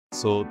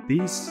So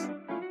this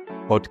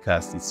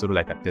podcast is sort of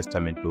like a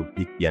testament to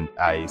Vicky and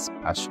I's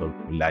passion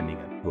for learning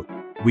and growth.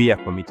 We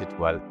are committed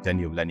to our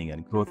journey of learning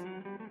and growth.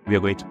 We are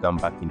going to come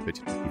back in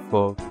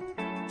 2024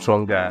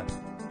 stronger,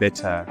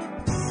 better.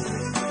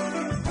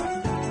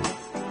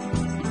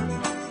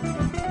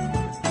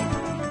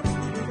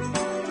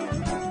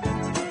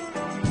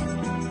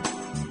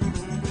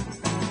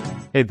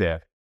 Hey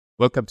there.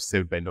 Welcome to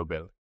Saved by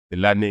Nobel, the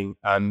learning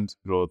and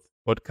growth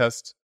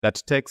podcast that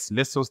takes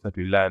lessons that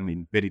we learn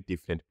in very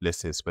different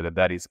places, whether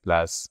that is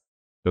class,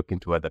 talking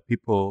to other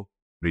people,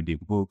 reading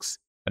books,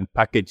 and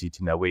package it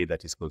in a way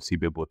that is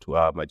conceivable to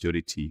our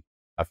majority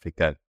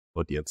African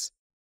audience.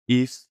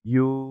 If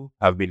you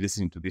have been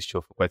listening to this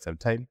show for quite some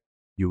time,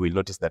 you will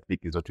notice that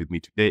Vicky is not with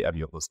me today. I'm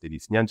your host,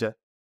 Dennis Nyanja.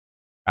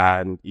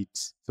 And it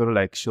sort of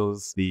like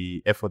shows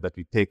the effort that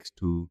we take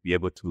to be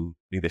able to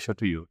bring the show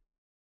to you.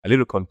 A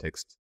little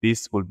context.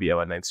 This will be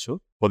our 9th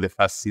show for the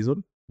first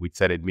season, which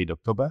started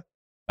mid-October.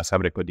 As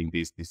I'm recording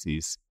this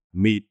is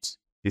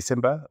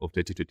mid-December of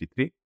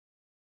 2023.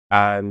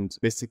 And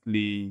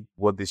basically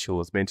what this show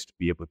was meant to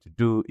be able to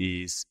do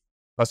is,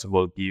 first of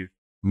all, give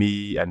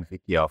me and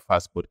Vicky our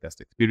first podcast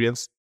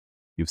experience.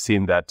 You've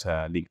seen that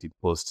LinkedIn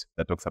post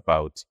that talks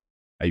about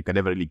you can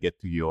never really get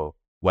to your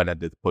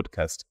 100th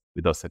podcast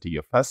without starting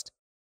your first.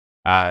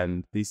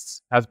 And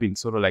this has been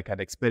sort of like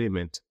an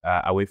experiment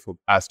away from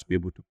us to be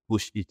able to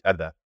push each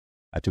other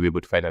to be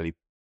able to finally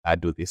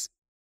do this.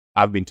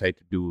 I've been trying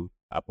to do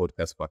a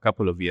podcast for a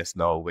couple of years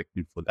now,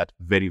 waiting for that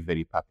very,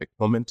 very perfect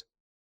moment.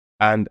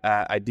 And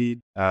I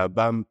did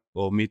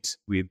meet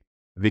with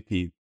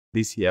Vicky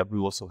this year. We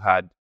also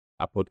had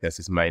a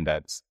podcast in mind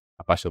as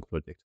a passion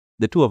project.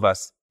 The two of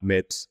us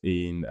met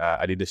in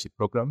a leadership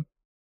program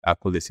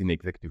called the Senior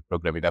Executive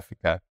Program in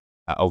Africa,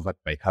 offered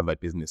by Harvard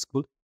Business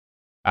School.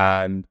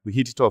 And we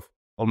hit it off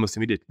almost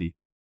immediately.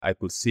 I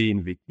could see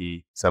in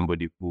Vicky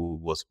somebody who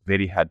was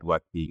very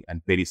hardworking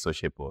and very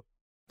sociable,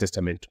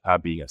 testament to her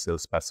being a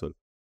salesperson.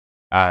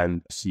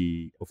 And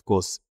she, of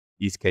course,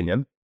 is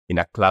Kenyan. In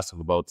a class of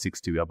about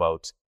 60, we're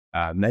about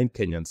 9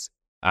 Kenyans.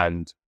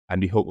 And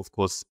we hope, of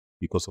course,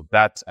 because of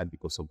that and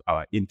because of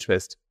our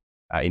interest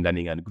in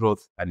learning and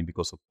growth, and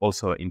because of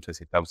also our interest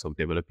in terms of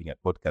developing a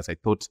podcast, I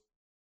thought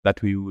that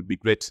we would be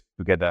great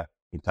together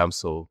in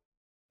terms of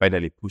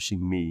finally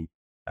pushing me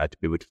to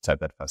be able to start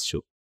that first show.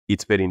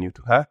 It's very new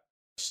to her.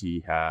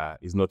 She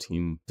is not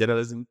in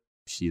journalism.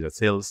 She's a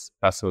sales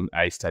person.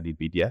 I studied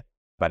media,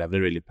 but I've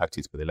never really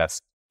practiced for the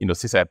last,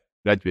 since I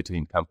graduated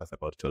in campus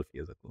about 12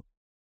 years ago.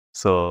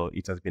 So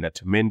it has been a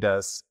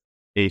tremendous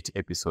 8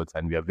 episodes,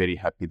 and we are very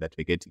happy that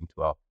we're getting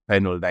to our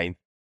final 9th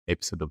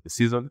episode of the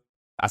season.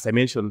 As I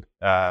mentioned,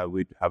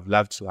 we'd have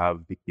loved to have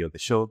Vicky on the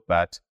show,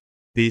 but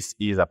this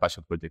is a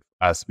passion project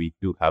for us. We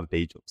do have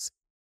day jobs.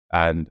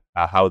 And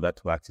how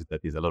that works is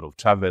that there's a lot of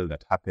travel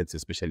that happens,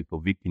 especially for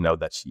Vicky now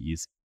that she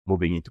is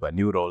moving into a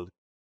new role.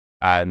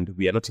 And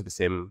we are not in the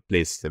same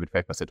place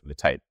 75% of the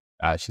time.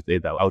 She's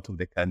either out of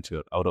the country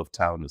or out of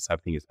town, or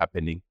something is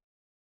happening.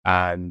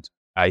 And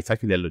it's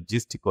actually a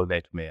logistical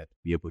nightmare to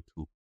be able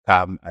to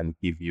come and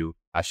give you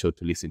a show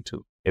to listen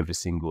to every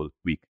single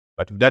week.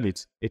 But we've done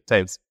it 8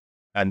 times.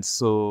 And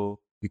so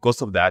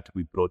because of that,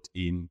 we brought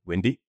in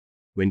Wendy.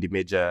 Wendy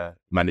Major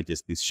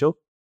manages this show,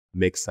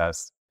 makes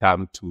us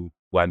come to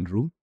one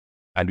room.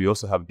 And we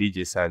also have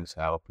DJ Sanj,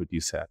 our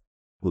producer,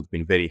 who's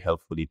been very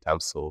helpful in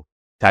terms of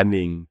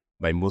turning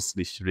my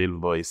mostly shrill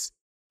voice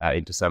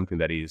into something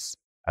that is,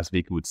 as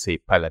Vicky would say,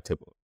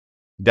 palatable.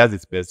 It does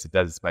its best, it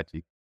does its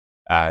magic.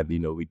 And,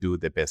 we do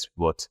the best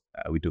with what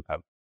we do have.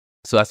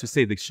 So as we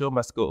say, the show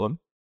must go on.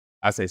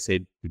 As I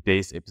said,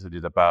 today's episode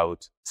is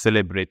about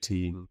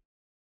celebrating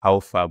how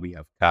far we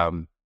have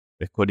come,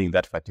 recording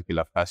that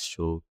particular first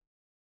show,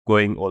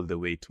 going all the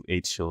way to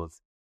 8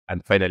 shows,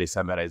 and finally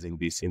summarizing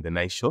this in the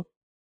 9th show.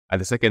 And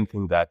the second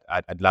thing that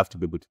I'd love to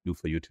be able to do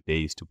for you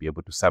today is to be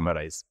able to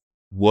summarize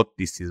what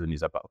this season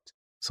is about.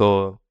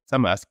 So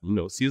some are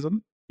asking,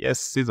 season?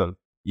 Yes, season.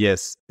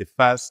 Yes, the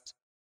first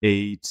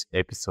 8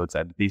 episodes,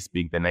 and this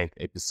being the 9th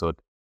episode,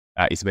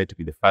 is meant to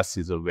be the first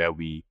season where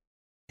we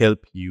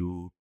help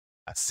you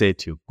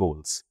set your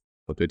goals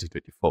for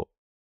 2024.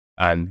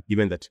 And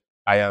given that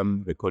I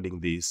am recording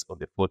this on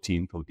the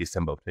 14th of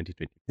December of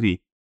 2023,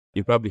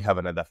 you probably have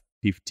another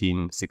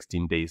 15,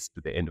 16 days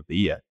to the end of the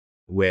year,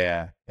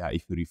 where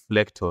if you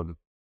reflect on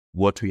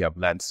what we have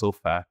learned so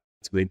far,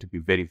 it's going to be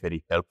very,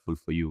 very helpful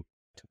for you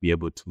to be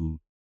able to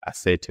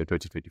set your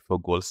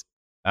 2024 goals.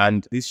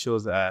 And this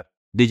shows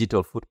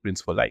digital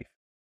footprints for life.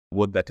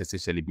 What that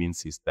essentially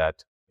means is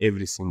that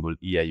every single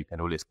year you can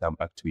always come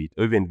back to it,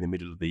 or even in the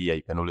middle of the year,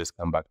 you can always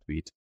come back to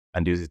it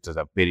and use it as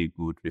a very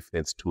good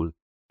reference tool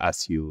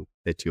as you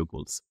set your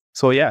goals.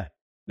 So yeah,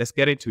 let's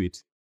get into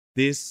it.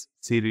 This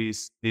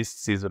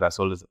season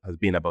has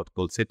been about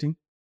goal setting.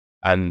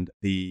 And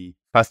the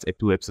first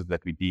 2 episodes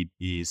that we did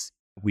is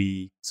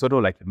we sort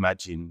of like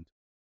imagined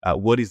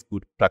what is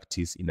good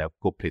practice in a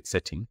corporate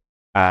setting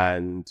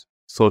and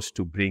sought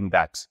to bring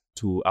that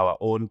to our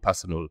own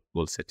personal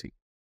goal setting.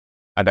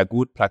 And a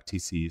good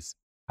practice is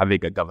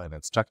having a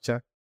governance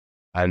structure,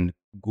 and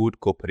good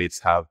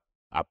corporates have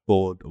a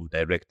board of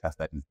directors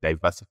that is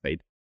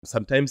diversified.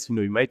 Sometimes,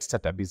 you might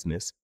start a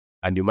business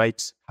and you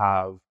might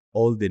have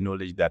all the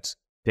knowledge that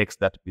takes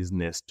that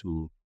business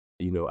to,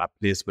 a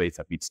place where it's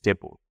a bit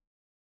stable.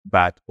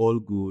 But all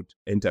good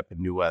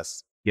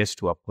entrepreneurs get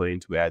to a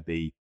point where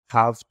they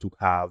have to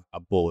have a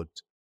board,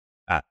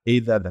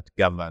 either that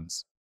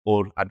governs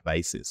or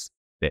advises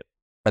them.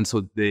 And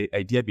so the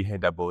idea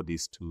behind a board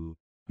is to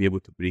be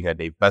able to bring a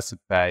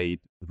diversified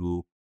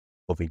group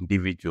of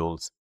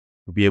individuals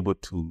to be able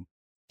to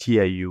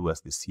steer you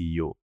as the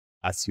CEO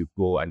as you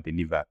go and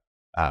deliver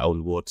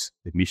on what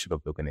the mission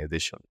of the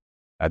organization,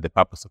 the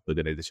purpose of the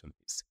organization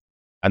is.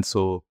 And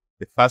so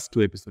the first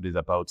 2 episodes is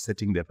about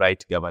setting the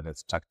right governance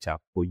structure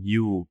for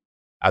you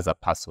as a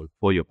person,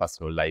 for your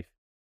personal life,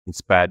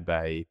 inspired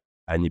by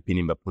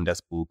Nyipini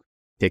Mapunda's book,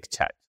 Take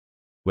Charge,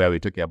 where we're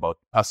talking about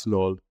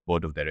personal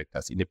board of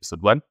directors. In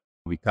episode 1,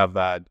 we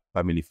covered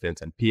family,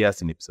 friends, and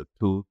peers. In episode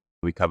 2,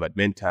 we covered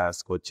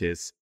mentors,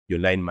 coaches, your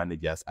line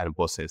managers, and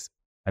bosses.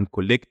 And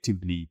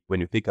collectively,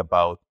 when you think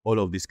about all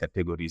of these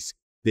categories,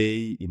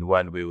 they, in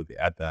one way or the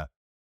other,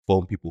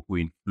 form people who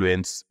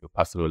influence your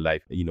personal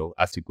life,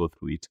 as you go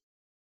through it.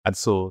 And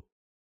so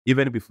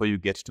even before you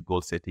get to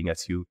goal setting,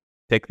 as you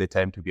take the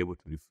time to be able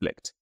to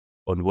reflect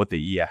on what the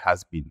year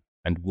has been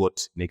and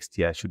what next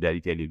year should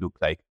ideally look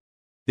like,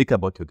 think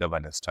about your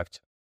governance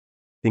structure.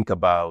 Think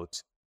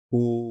about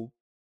who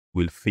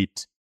will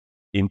fit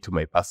into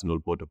my personal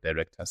board of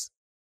directors.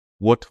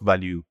 What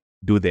value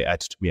do they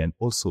add to me? And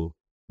also,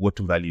 what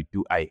value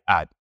do I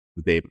add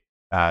to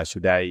them?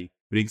 Should I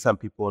bring some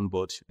people on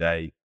board? Should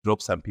I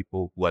drop some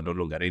people who are no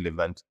longer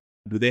relevant?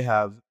 Do they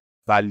have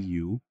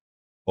value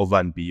over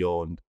and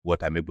beyond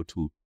what I'm able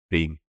to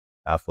bring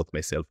forth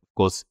myself? Of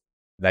course,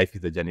 life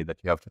is a journey that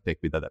you have to take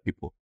with other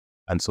people.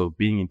 And so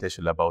being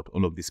intentional about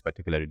all of this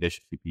particular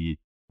relationship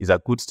is a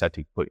good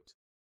starting point.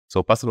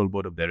 So personal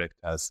board of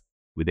directors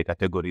with the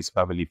categories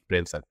family,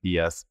 friends, and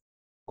peers,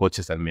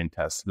 coaches and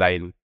mentors,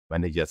 line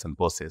managers and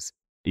bosses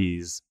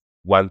is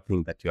one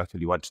thing that you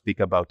actually want to think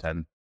about,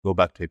 and go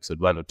back to episode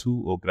 1 or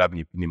 2 or grab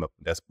Nyipini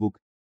Mapunda's book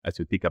as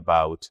you think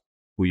about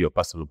who your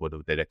personal board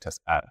of directors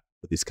are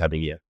for this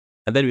coming year.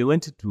 And then we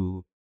went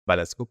into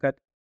Balance Scorecard,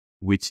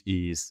 which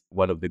is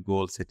one of the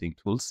goal-setting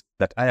tools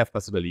that I have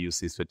personally used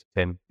since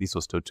 2010. This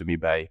was taught to me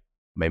by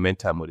my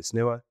mentor, Maurice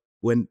Newa,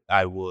 when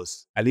I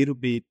was a little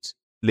bit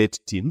late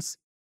teens.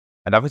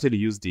 And I've actually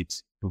used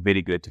it to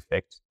very great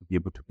effect to be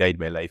able to guide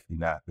my life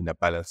in a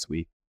balanced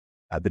way.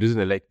 The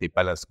reason I like the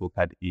Balance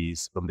Scorecard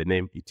is from the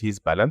name, it is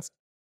balanced,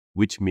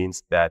 which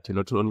means that you're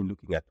not only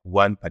looking at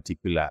one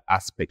particular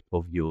aspect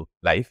of your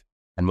life.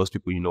 And most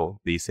people,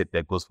 they set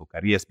their goals for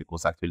careers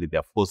because actually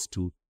they're forced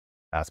to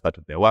as part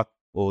of their work,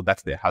 or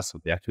that's their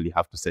hustle. They actually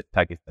have to set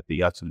targets that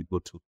they actually go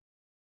to.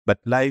 But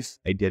life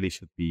ideally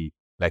should be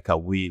like a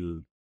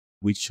wheel,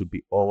 which should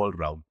be all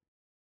round.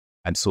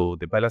 And so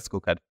the Balance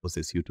Scorecard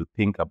forces you to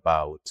think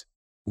about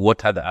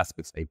what other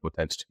aspects are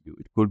important to you.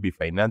 It could be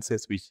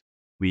finances, which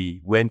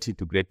we went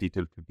into great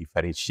detail to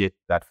differentiate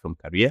that from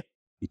career.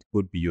 It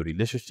could be your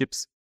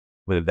relationships,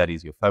 whether that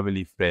is your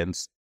family,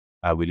 friends.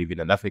 We live in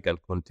an African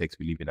context.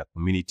 We live in a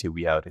community.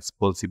 We are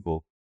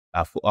responsible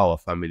for our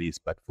families,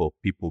 but for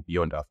people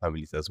beyond our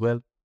families as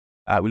well.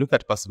 We look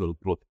at personal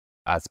growth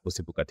as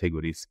possible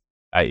categories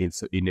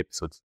in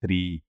episodes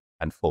 3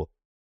 and 4.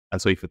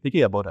 And so if you're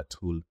thinking about a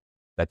tool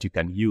that you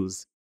can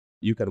use,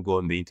 you can go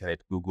on the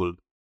internet, Google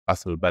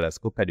Personal Balance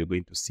Scorecard. You're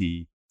going to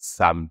see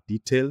some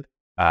detail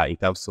in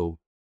terms of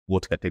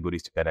what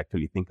categories you can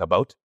actually think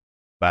about.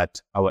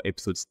 But our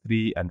episodes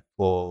 3 and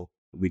 4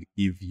 will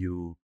give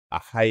you a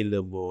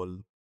high-level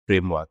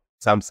framework,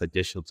 some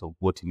suggestions of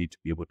what you need to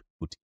be able to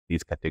put in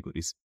these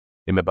categories.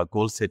 Remember,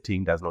 goal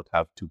setting does not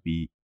have to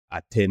be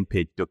a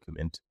 10-page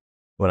document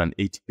or an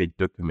 80-page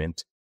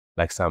document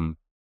like some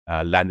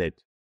learned,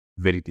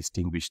 very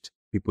distinguished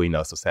people in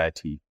our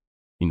society,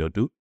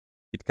 do.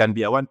 It can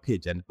be a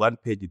 1-page, and 1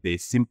 page, the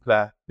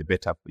simpler, the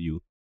better for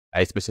you,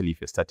 especially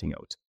if you're starting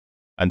out.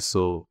 And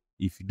so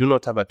if you do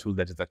not have a tool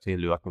that is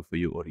actually working for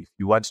you, or if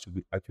you want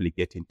to actually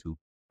get into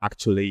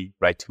actually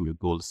writing your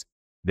goals,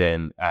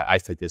 then I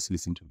suggest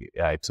listening to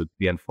episode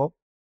 3 and 4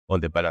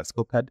 on the Balance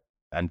Scorecard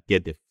and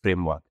get the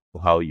framework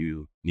for how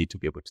you need to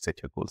be able to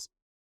set your goals.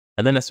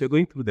 And then as we're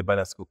going through the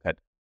Balance Scorecard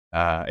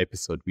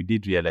episode, we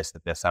did realize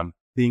that there are some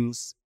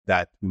things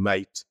that we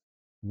might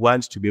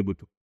want to be able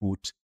to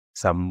put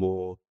some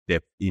more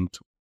depth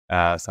into,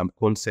 some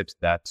concepts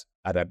that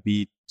are a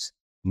bit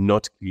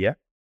not clear,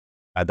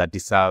 that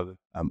deserve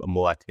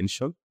more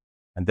attention.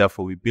 And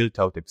therefore, we built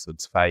out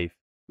episodes 5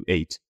 to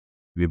 8 to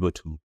be able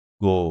to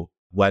go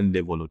 1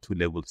 level or 2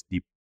 levels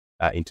deep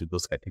into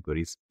those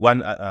categories.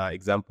 One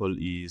example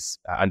is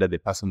under the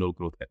personal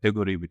growth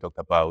category. We talked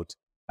about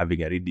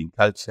having a reading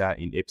culture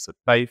in episode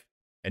 5.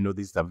 I know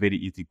this is a very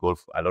easy goal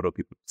for a lot of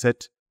people to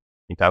set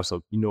in terms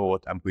of,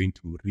 I'm going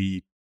to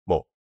read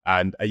more.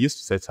 And I used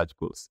to set such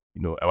goals.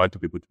 I want to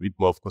be able to read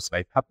more. Of course,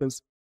 life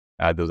happens.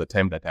 There was a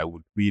time that I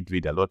would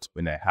read a lot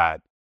when I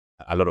had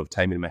a lot of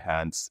time in my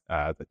hands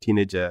as a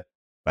teenager.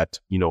 But,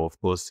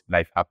 of course,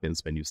 life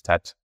happens when you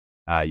start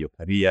your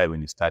career,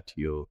 when you start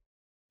your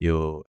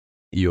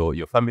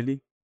your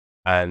family.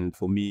 And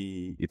for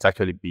me, it's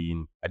actually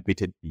been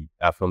admittedly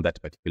from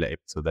that particular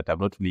episode that I've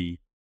not really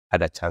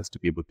had a chance to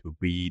be able to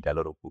read a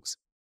lot of books,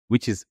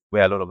 which is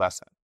where a lot of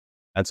us are.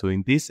 And so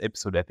in this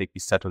episode, I think we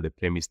start on the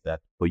premise that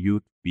for you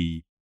to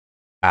be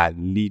a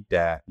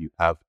leader, you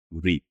have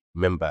to read.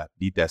 Remember,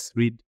 leaders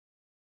read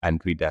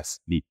and readers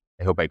lead.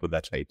 I hope I got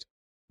that right.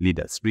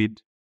 Leaders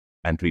read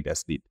and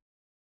readers lead.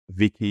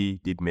 Vicky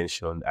did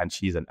mention, and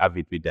she's an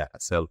avid reader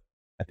herself.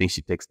 I think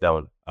she takes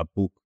down a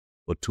book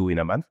or two in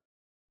a month.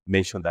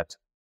 Mentioned that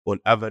on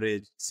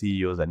average,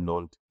 CEOs are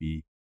known to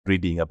be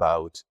reading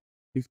about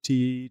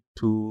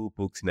 52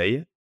 books in a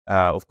year.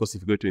 Of course,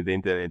 if you go to the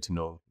internet,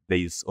 there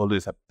is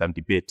always some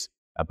debate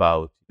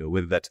about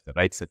whether that's the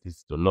right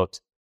statistic or not.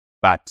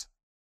 But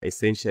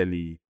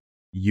essentially,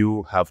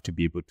 you have to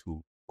be able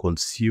to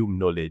consume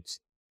knowledge,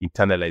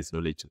 internalize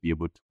knowledge to be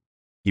able to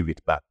give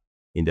it back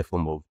in the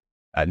form of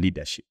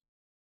leadership.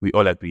 We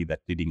all agree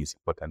that reading is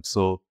important.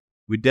 So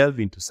we delve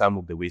into some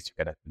of the ways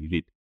you can actually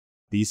read.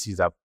 This is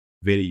a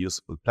very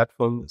useful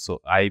platform.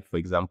 So I, for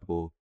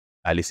example,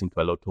 I listen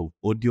to a lot of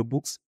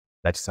audiobooks.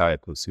 That's how I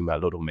consume get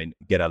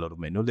a lot of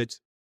my knowledge.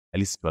 I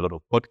listen to a lot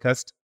of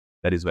podcasts.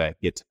 That is where I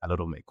get a lot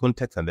of my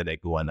contacts, and then I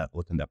go and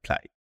apply.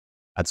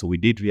 And so we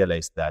did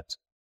realize that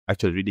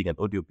actually reading an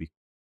audiobook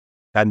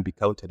can be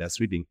counted as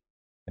reading.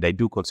 And I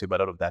do consume a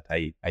lot of that.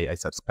 I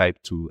subscribe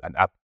to an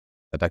app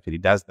that actually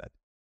does that.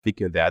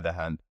 Vicky, on the other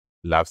hand,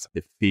 loves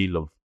the feel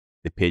of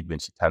the page when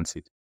she turns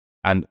it.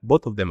 And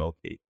both of them are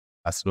okay,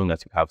 as long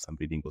as you have some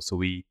reading goals. So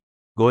we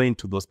go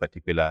into those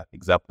particular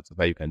examples of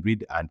how you can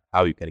read and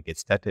how you can get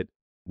started,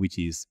 which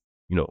is,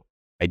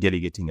 ideally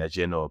getting a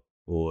genre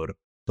or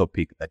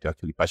topic that you're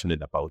actually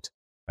passionate about,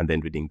 and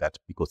then reading that,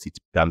 because it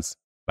becomes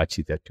much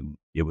easier to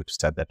be able to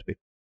start that way.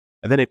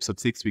 And then episode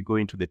 6, we go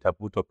into the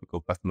taboo topic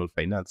of personal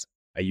finance.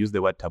 I use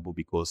the word taboo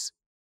because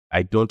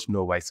I don't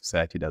know why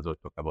society does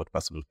not talk about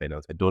personal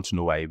finance. I don't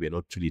know why we're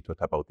not really taught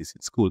about this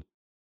in school.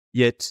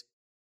 Yet,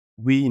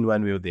 we, in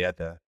one way or the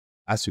other,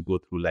 as we go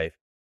through life,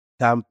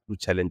 come through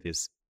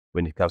challenges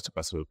when it comes to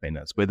personal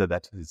finance, whether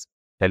that is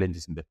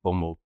challenges in the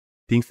form of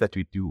things that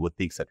we do or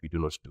things that we do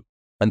not do.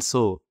 And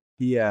so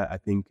here, I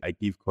think I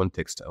give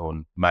context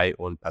on my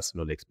own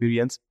personal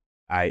experience.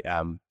 I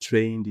am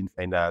trained in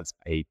finance.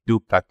 I do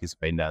practice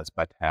finance,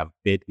 but have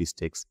made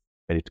mistakes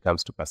when it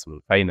comes to personal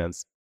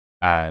finance.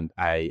 And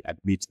I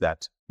admit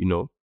that,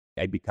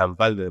 I become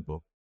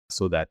vulnerable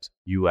so that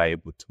you are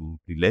able to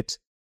relate.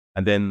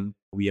 And then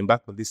we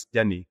embark on this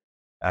journey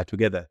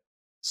together.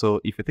 So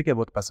if you think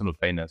about personal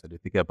finance and you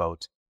think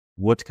about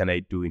what can I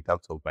do in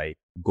terms of my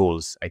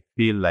goals, I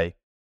feel like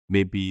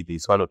maybe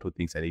there's one or two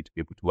things I need to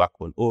be able to work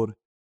on, or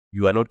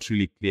you are not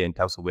really clear in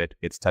terms of where to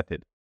get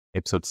started.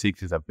 Episode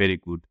 6 is a very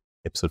good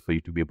episode for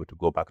you to be able to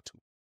go back to,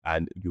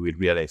 and you will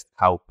realize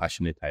how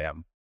passionate I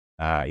am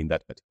in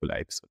that particular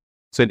episode.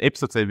 So in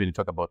episode 7, we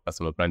talk about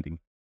personal branding,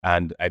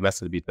 and I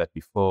must admit that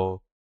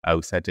before I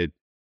started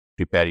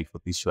preparing for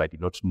this show, I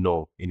did not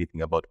know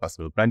anything about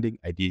personal branding.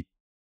 I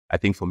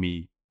think for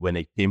me, when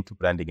I came to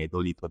branding, I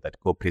only thought that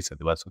corporates are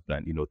the ones who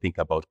brand. Think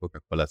about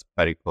Coca-Cola,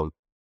 Safaricom,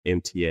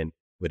 MTN,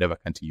 whatever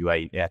country you are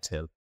in,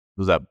 Airtel.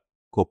 Those are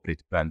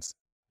corporate brands.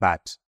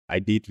 But I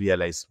did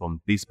realize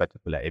from this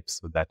particular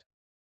episode that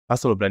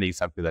personal branding is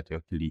something that you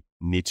actually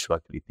need to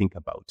actually think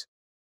about.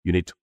 You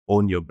need to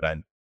own your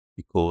brand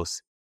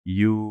because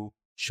you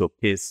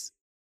showcase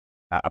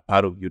a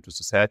part of you to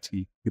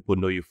society. People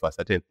know you for a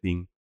certain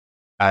thing,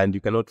 and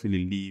you cannot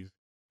really leave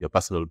your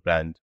personal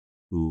brand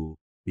to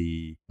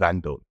be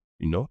random.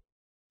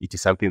 It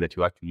is something that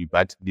you actually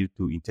need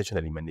to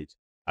intentionally manage.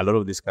 A lot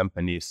of these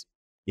companies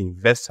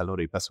invest a lot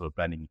in personal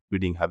branding,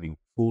 including having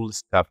full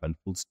staff and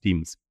full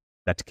teams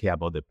that care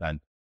about the brand.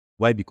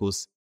 Why?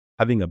 Because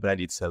having a brand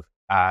itself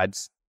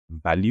adds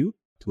value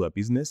to a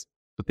business.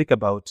 So think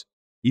about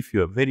if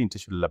you're very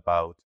intentional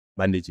about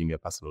managing your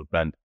personal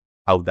brand,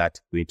 how that's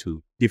going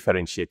to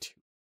differentiate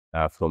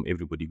you from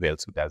everybody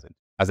else who doesn't.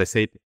 As I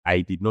said,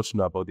 I did not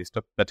know about this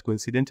topic, but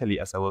coincidentally,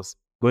 as I was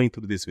going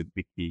through this with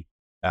Vicky,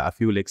 a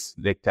few weeks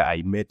later,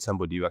 I met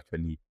somebody who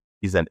actually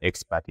is an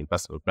expert in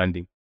personal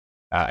branding.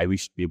 I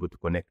wish to be able to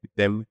connect with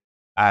them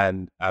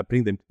and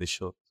bring them to the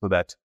show so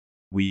that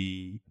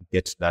we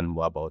get to learn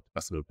more about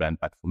personal brand.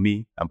 But for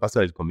me, I'm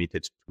personally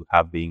committed to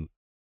having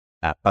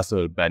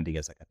personal branding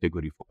as a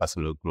category for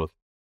personal growth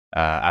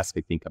as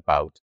we think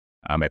about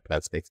my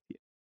plans next year.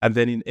 And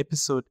then in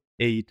episode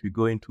 8, we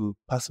go into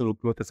personal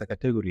growth as a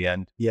category.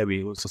 And here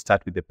we also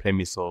start with the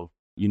premise of,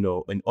 in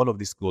all of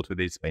these goals,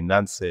 whether it's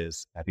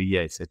finances,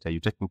 career, etc., you're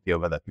taking care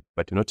of other people,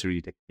 but you're not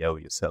really taking care of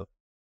yourself.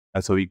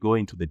 And so we go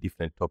into the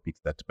different topics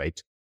that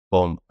might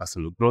form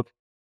personal growth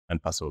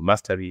and personal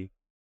mastery.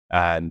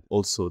 And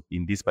also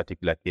in this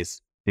particular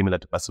case, similar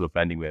to personal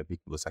branding, where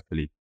Vicky was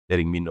actually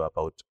letting me know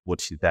about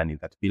what she's done in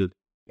that field,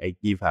 I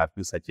give her a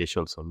few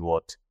suggestions on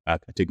what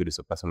categories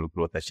of personal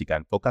growth that she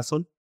can focus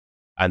on.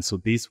 And so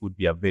this would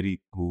be a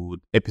very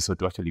good episode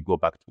to actually go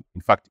back to.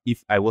 In fact,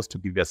 if I was to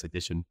give you a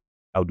suggestion,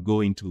 I would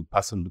go into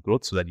personal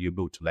growth so that you're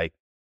able to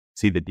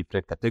see the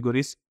different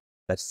categories.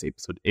 That's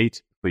episode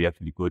 8 before you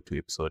actually go to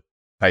episode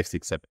 5,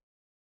 6, 7.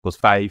 Because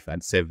 5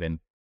 and 7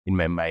 in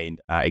my mind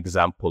are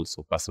examples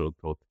of personal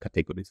growth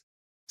categories.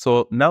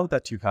 So now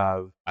that you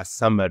have a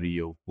summary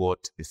of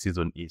what the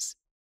season is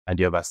and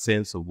you have a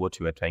sense of what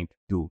you are trying to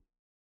do,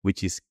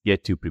 which is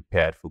get you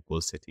prepared for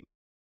goal setting,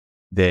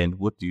 then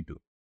what do you do?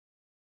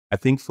 I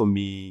think for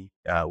me,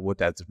 what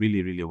has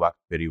really, really worked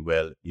very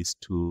well is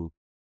to,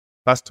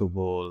 first of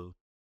all,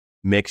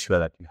 make sure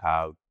that you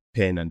have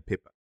pen and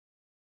paper,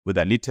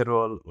 whether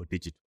literal or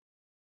digital,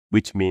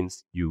 which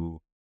means you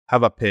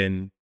have a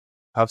pen,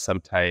 have some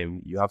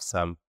time, you have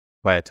some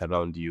quiet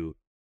around you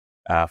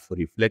for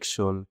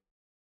reflection,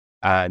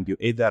 and you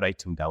either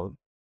writing down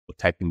or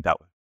typing down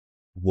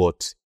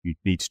what you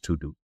need to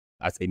do.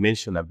 As I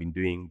mentioned, I've been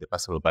doing the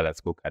personal balance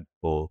scorecard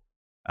for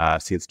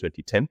since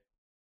 2010.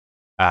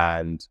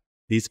 And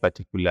this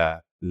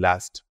particular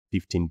last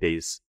 15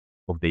 days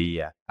of the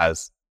year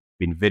has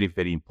been very,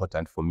 very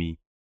important for me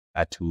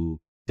to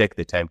take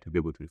the time to be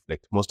able to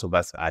reflect. Most of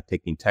us are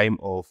taking time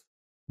off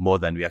more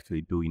than we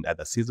actually do in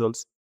other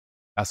seasons.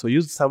 So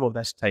use some of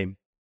that time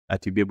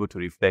to be able to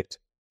reflect,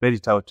 write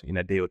it out in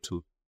a day or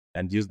two,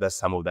 and use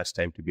some of that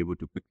time to be able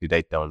to quickly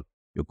write down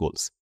your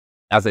goals.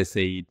 As I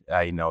said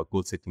in our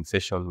goal setting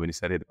session when we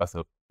started the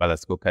personal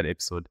balance scorecard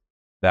episode,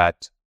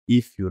 that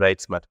if you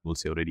write SMART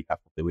goals, you're already half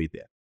of the way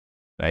there,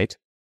 right?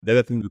 The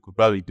other thing we could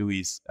probably do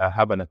is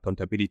have an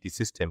accountability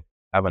system,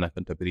 have an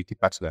accountability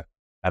partner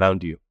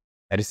around you.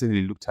 I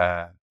recently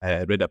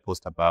I read a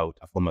post about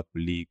a former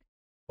colleague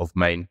of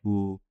mine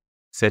who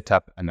set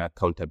up an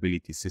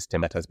accountability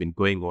system that has been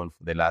going on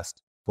for the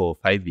last 4 or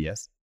 5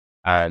 years.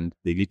 And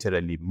they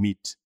literally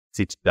meet,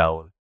 sit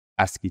down,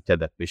 ask each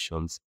other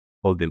questions,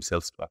 hold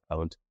themselves to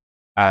account.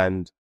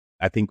 And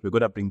I think we're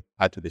going to bring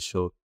her to the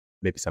show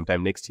maybe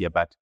sometime next year.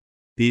 But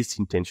this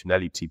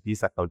intentionality,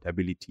 this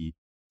accountability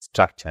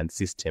structure and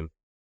system,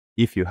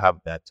 if you have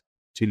that,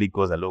 it really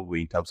goes a long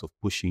way in terms of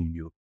pushing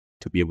you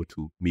to be able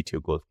to meet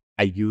your goals.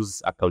 I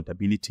use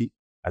accountability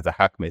as a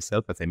hack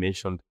myself. As I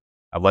mentioned,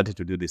 I wanted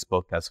to do this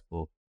podcast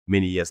for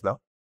many years now.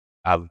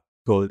 I've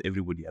told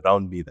everybody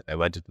around me that I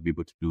wanted to be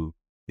able to do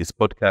this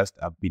podcast.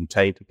 I've been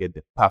trying to get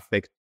the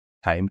perfect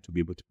time to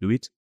be able to do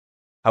it.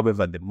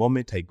 However, the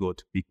moment I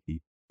got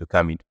Vicky to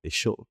come into the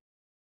show,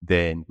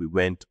 then we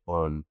went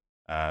on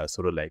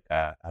sort of like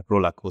a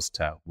roller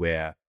coaster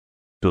where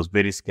it was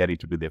very scary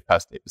to do the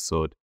first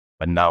episode,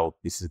 but now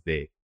this is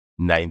the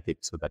 9th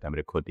episode that I'm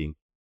recording.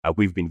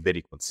 We've been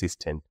very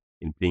consistent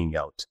in bringing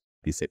out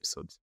these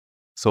episodes.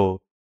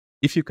 So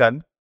if you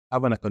can,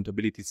 have an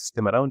accountability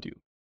system around you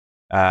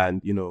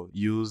and,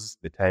 use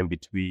the time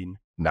between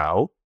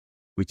now,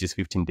 which is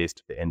 15 days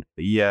to the end of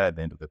the year,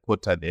 the end of the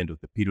quarter, the end of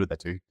the period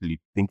that you're actually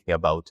thinking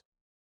about,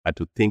 and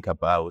to think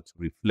about,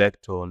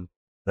 reflect on,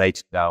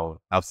 write down,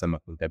 have some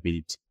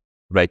accountability,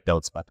 write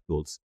down SMART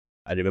goals.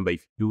 And remember,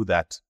 if you do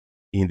that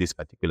in this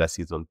particular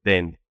season,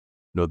 then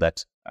know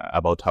that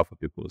about half of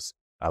your goals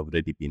have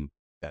already been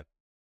done.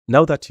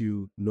 Now that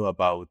you know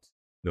about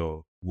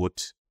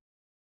what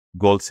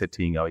goal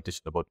setting, our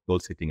intention about goal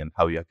setting and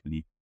how you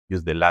actually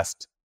use the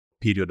last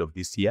period of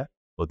this year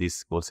or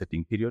this goal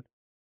setting period,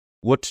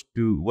 what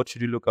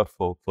should you look out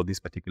for this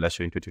particular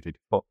show in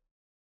 2024?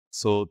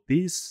 So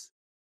this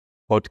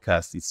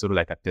podcast is sort of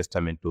like a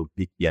testament to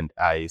Vicky and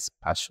I's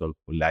passion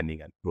for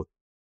learning and growth.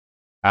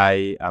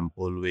 I am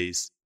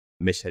always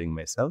measuring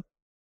myself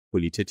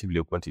qualitatively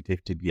or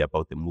quantitatively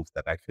about the moves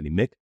that I actually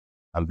make.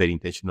 I'm very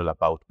intentional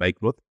about my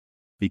growth.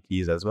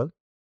 Vicky is as well.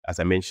 As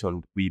I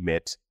mentioned, we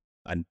met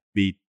and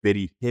made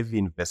very heavy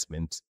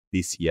investment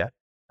this year.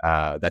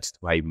 That's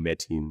why we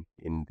met in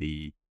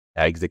the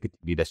executive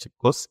leadership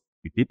course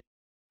we did.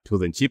 It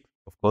wasn't cheap,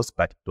 of course,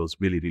 but it was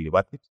really, really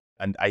worth it.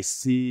 And I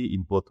see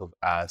in both of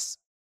us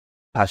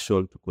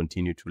passion to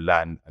continue to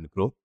learn and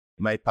grow.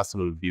 My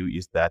personal view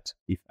is that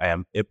if I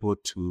am able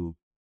to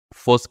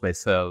force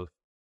myself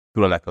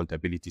through an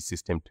accountability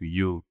system to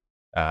you,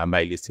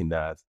 my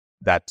listeners,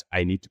 that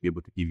I need to be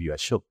able to give you a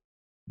show,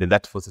 then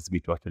that forces me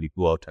to actually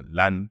go out and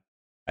learn,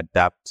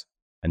 adapt,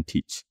 and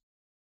teach.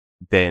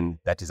 Then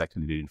that is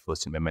actually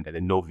reinforced in my mind. And I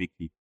know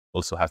Vicky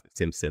also has the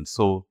same sense.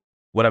 So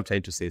what I'm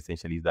trying to say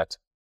essentially is that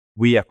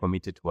we are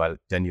committed to our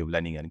journey of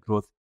learning and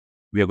growth.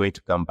 We are going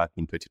to come back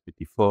in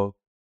 2024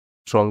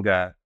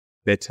 stronger,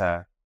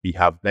 better. We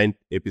have 9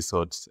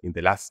 episodes in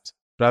the last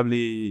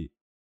probably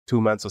 2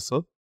 months or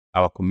so.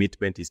 Our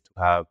commitment is to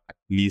have at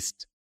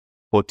least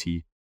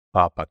 40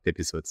 power-packed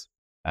episodes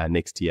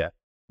next year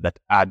that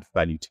add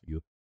value to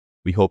you.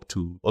 We hope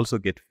to also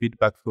get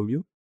feedback from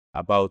you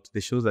about the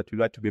shows that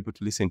you'd like to be able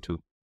to listen to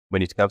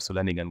when it comes to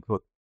learning and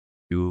growth.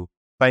 You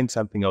find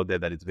something out there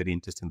that is very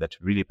interesting, that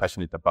you're really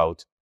passionate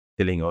about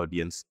telling our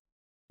audience,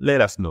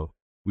 let us know.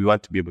 We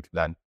want to be able to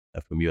learn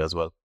from you as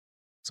well.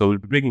 So we'll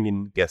be bringing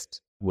in guests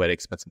who are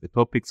experts in the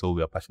topics, or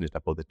who are passionate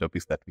about the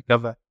topics that we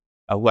cover,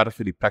 who are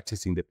actually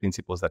practicing the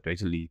principles that we're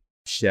actually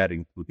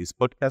sharing through this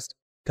podcast,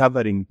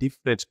 covering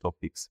different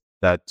topics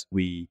that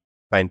we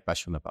find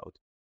passion about,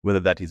 whether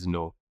that is,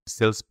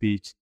 sales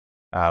pitch,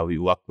 we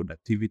work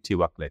productivity,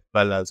 work-life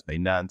balance,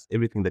 finance,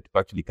 everything that you've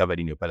actually covered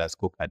in your balance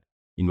scorecard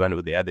in one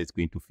or the other is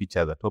going to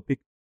feature the topic.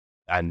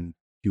 And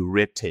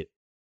curated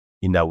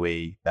in a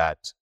way that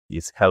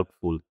is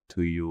helpful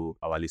to you,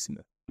 our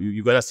listener.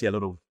 You're going to see a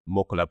lot of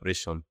more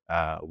collaboration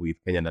with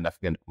Kenyan and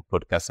African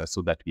podcasters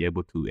so that we're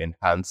able to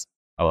enhance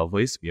our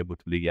voice, we're able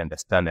to really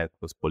understand and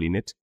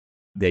cross-pollinate.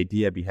 The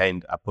idea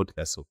behind a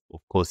podcast,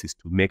 of course, is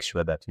to make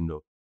sure that,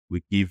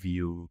 we give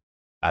you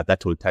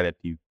that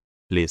alternative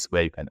place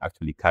where you can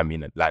actually come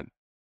in and learn.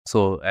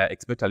 So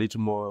expect a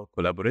little more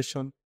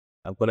collaboration.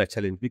 I'm going to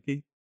challenge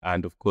Vicky.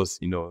 And of course,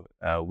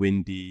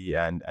 Wendy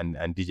and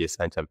DJ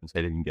Sanch have been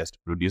challenging us to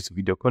produce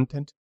video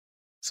content.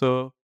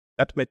 So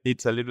that might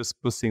need a little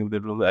sprucing of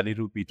the room, a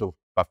little bit of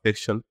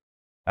perfection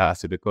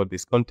as we record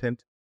this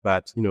content.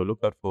 But, look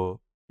out for,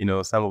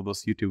 some of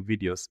those YouTube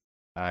videos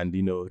and,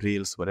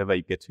 Reels, whatever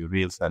you get your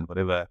Reels and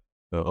whatever,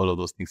 all of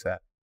those things are.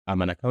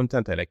 I'm an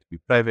accountant. I like to be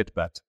private,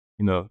 but,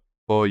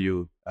 for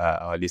you,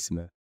 our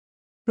listener,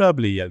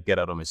 probably I'll get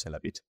out of my shell a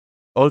bit.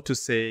 All to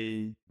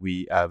say,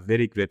 we are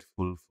very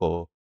grateful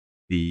for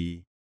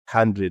the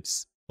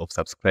hundreds of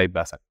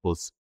subscribers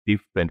across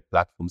different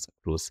platforms,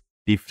 across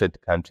different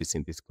countries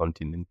in this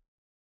continent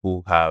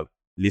who have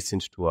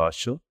listened to our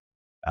show.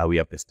 We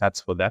have the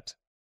stats for that.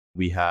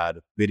 We are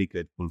very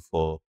grateful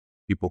for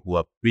people who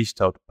have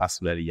reached out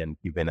personally and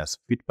given us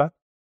feedback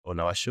on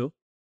our show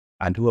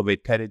and who have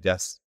encouraged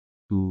us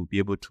to be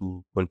able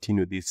to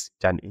continue this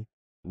journey.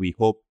 We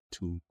hope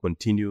to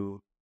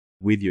continue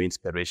with your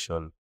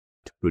inspiration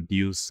to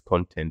produce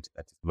content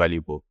that is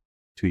valuable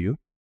to you.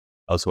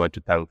 I also want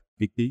to thank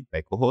Vicky,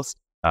 my co-host,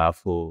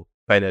 for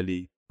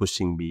finally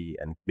pushing me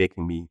and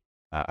making me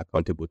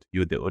accountable to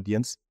you, the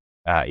audience,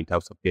 in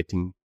terms of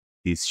getting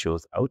these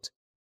shows out.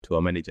 To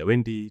our manager,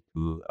 Wendy,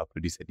 to our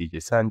producer,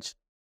 DJ Sanch,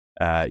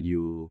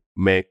 you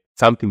make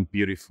something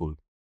beautiful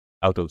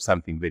out of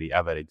something very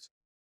average.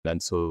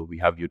 And so we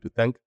have you to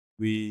thank.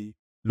 We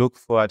look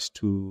forward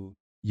to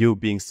you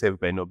being saved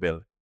by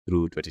Nobel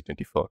through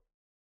 2024.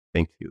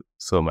 Thank you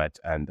so much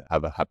and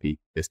have a happy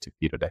festive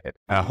period ahead.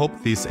 I hope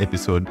this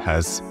episode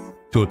has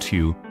taught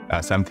you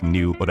something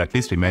new, or at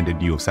least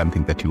reminded you of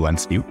something that you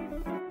once knew.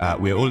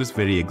 We're always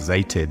very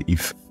excited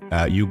if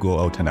you go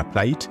out and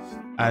apply it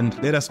and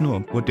let us know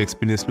what the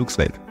experience looks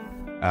like.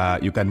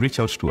 You can reach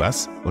out to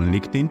us on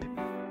LinkedIn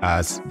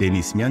as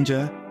Dennis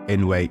Nyanja,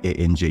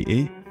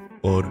 Nyanja,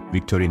 or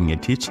Victorine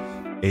Ngetich,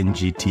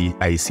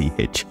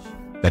 Ngtich.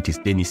 That is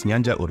Dennis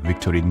Nyanja or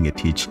Victorine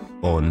Ngetich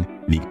on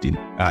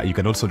LinkedIn. You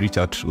can also reach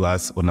out to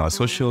us on our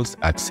socials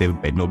at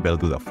Saved by Nobel,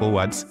 those are 4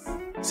 words,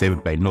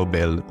 Saved by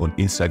Nobel on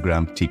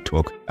Instagram,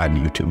 TikTok, and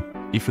YouTube.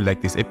 If you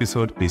like this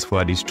episode, please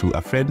forward it to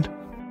a friend.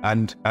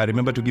 And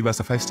remember to give us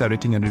a 5-star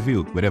rating and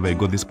review wherever you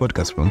got this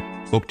podcast from.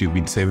 Hope you've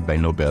been saved by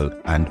Nobel,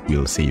 and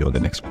we'll see you on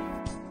the next one.